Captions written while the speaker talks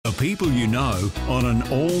people you know on an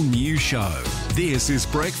all-new show. This is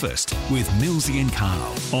Breakfast with Millsy and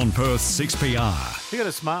Carl on Perth 6PR. You got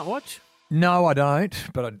a smartwatch? No, I don't,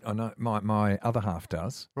 but I know my other half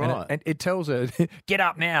does. Right. And it tells her, get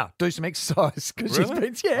up now, do some exercise. Because Really?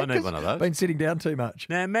 she's been, I need one of those. been sitting down too much.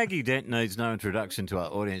 Now, Maggie Dent needs no introduction to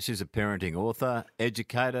our audience. She's a parenting author,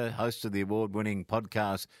 educator, host of the award-winning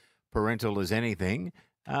podcast Parental as Anything.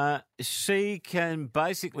 She can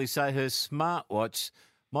basically say her smartwatch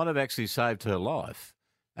might have actually saved her life.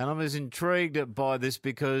 And I'm as intrigued by this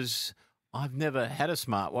because I've never had a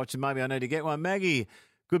smartwatch and maybe I need to get one. Maggie,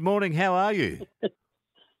 good morning. How are you?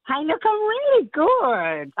 Hey, look, I'm really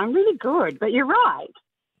good. I'm really good, but you're right.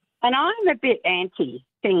 And I'm a bit anti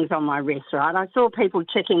things on my wrist, right? I saw people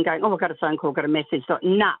checking, going, oh, I've got a phone call, got a message. Thought,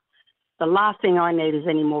 nah, the last thing I need is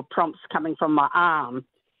any more prompts coming from my arm.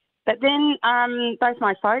 But then both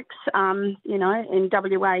my folks, in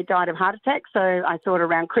WA died of heart attack. So I thought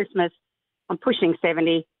around Christmas, I'm pushing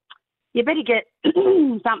 70. You better get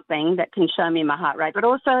something that can show me my heart rate. But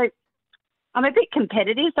also, I'm a bit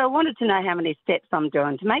competitive, so I wanted to know how many steps I'm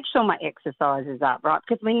doing to make sure my exercise is up, right?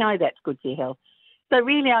 Because we know that's good for your health. So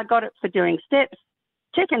really, I got it for doing steps,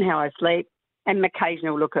 checking how I sleep, and an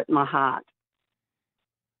occasional look at my heart.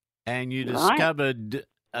 And you discovered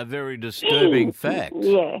a very disturbing fact.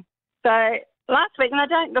 Yeah. So last week, and I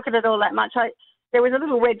don't look at it all that much, there was a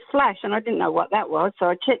little red flash, and I didn't know what that was, so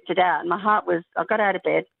I checked it out, and I got out of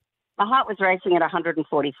bed, my heart was racing at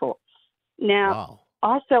 144. Now, Wow.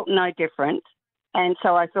 I felt no different, and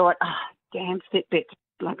so I thought, damn, Fitbit's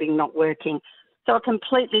bloody not working. So I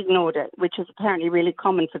completely ignored it, which is apparently really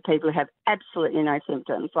common for people who have absolutely no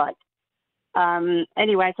symptoms.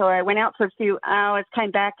 Anyway, so I went out for a few hours, came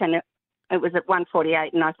back, and it was at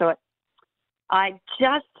 148, and I thought, I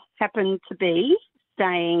just happened to be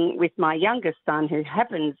staying with my youngest son, who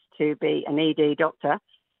happens to be an ED doctor,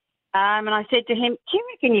 and I said to him, do you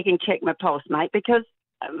reckon you can check my pulse, mate? Because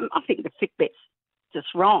I think the Fitbit's just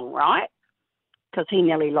wrong, right? Because he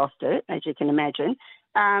nearly lost it, as you can imagine.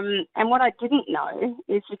 And what I didn't know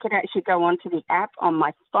is you could actually go onto the app on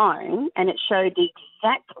my phone and it showed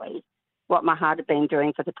exactly what my heart had been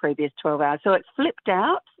doing for the previous 12 hours. So it flipped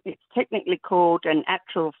out. It's technically called an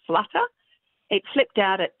atrial flutter. It flipped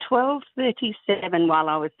out at 12:37 while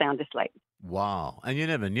I was sound asleep. Wow. And you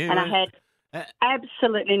never knew. And I had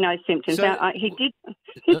absolutely no symptoms. So- Now, he did.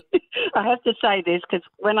 I have to say this because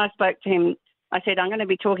when I spoke to him, I said, I'm going to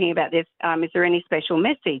be talking about this. Is there any special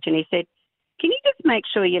message? And he said, can you just make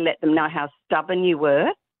sure you let them know how stubborn you were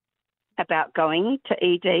about going to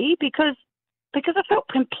ED? Because I felt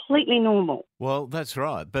completely normal. Well, that's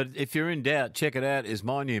right. But if you're in doubt, check it out is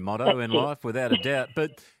my new motto That's in it. life, without a doubt.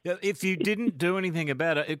 But if you didn't do anything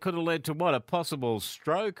about it, it could have led to what? A possible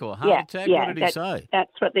stroke or heart attack? What did he say?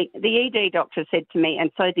 That's what the ED doctor said to me, and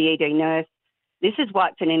so the ED nurse. This is why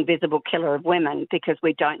it's an invisible killer of women, because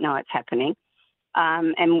we don't know it's happening.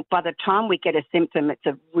 And by the time we get a symptom,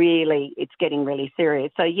 it's getting really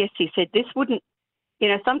serious. So yes, he said this wouldn't,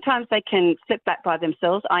 sometimes they can slip back by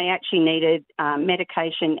themselves. I actually needed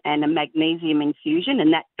medication and a magnesium infusion,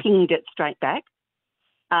 and that pinged it straight back.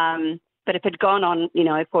 But if it had gone on,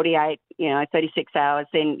 48, 36 hours,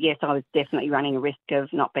 then yes, I was definitely running a risk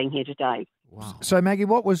of not being here today. Wow. So, Maggie,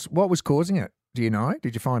 what was causing it? Do you know?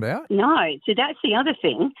 Did you find out? No, so that's the other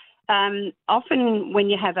thing. Often when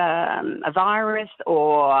you have a virus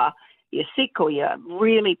or you're sick or you're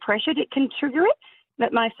really pressured, it can trigger it.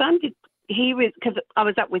 But my son did. Because I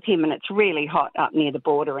was up with him and it's really hot up near the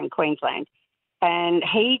border in Queensland. And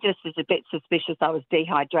he just is a bit suspicious I was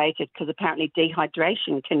dehydrated because apparently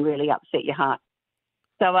dehydration can really upset your heart.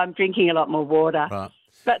 So I'm drinking a lot more water. Right.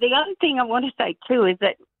 But the other thing I want to say too is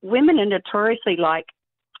that women are notoriously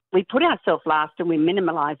we put ourselves last and we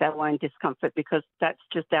minimise our own discomfort because that's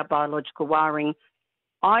just our biological wiring.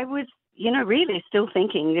 I was, really still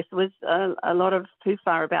thinking this was a lot of too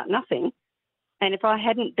far about nothing. And if I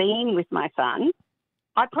hadn't been with my son,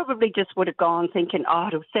 I probably just would have gone thinking,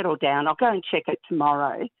 it'll settle down. I'll go and check it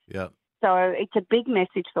tomorrow. Yeah. So it's a big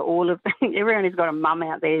message for all of everyone who's got a mum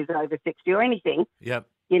out there who's over 60 or anything. Yep.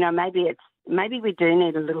 Maybe we do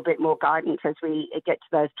need a little bit more guidance as we get to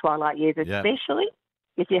those twilight years, especially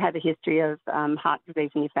if you have a history of heart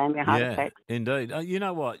disease in your family or heart attacks. Indeed. You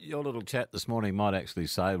know what? Your little chat this morning might actually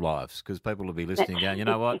save lives because people will be listening going, you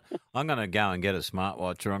know what? I'm going to go and get a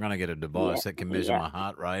smartwatch or I'm going to get a device that can measure my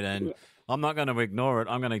heart rate and I'm not going to ignore it.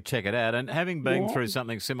 I'm going to check it out. And having been through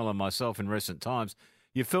something similar myself in recent times,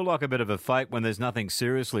 you feel like a bit of a fake when there's nothing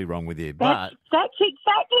seriously wrong with you. But That's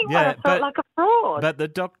exactly What? I felt like a fraud. But the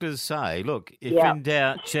doctors say, look, if in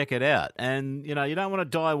doubt, check it out. And, you don't want to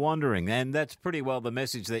die wandering. And that's pretty well the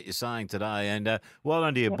message that you're saying today. And well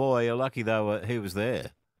done to your boy. You're lucky, though, he was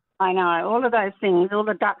there. I know. All of those things, all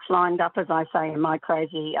the ducks lined up, as I say in my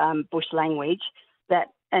crazy bush language.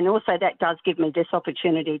 And also that does give me this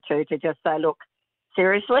opportunity to just say, look,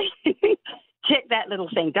 seriously, check that little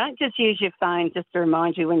thing. Don't just use your phone just to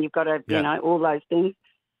remind you when you've got to, all those things.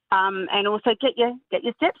 And also get your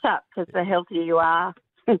steps up, because the healthier you are,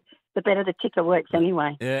 the better the ticker works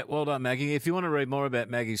anyway. Yeah, well done, Maggie. If you want to read more about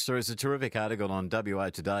Maggie's story, it's a terrific article on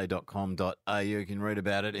watoday.com.au. You can read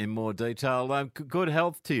about it in more detail. Good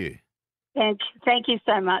health to you. Thank you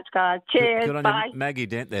so much, guys. Cheers. Good on bye. you. Maggie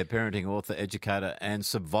Dent there, parenting author, educator and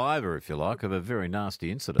survivor, if you like, of a very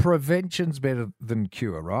nasty incident. Prevention's better than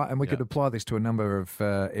cure, right? And we could apply this to a number of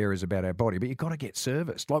areas about our body, but you've got to get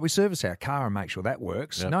serviced. Like we service our car and make sure that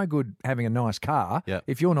works. Yep. No good having a nice car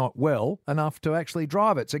if you're not well enough to actually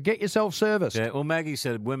drive it. So get yourself serviced. Yeah, well, Maggie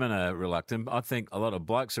said women are reluctant. I think a lot of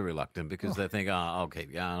blokes are reluctant because they think, I'll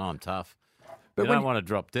keep going, I'm tough. But you don't want to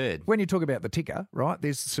drop dead. When you talk about the ticker, right,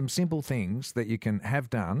 there's some simple things that you can have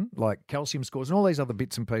done, like calcium scores and all these other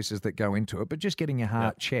bits and pieces that go into it, but just getting your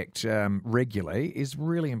heart checked regularly is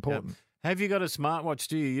really important. Yep. Have you got a smartwatch?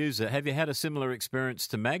 Do you use it? Have you had a similar experience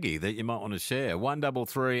to Maggie that you might want to share?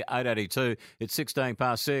 133 882. It's 16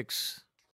 past 6.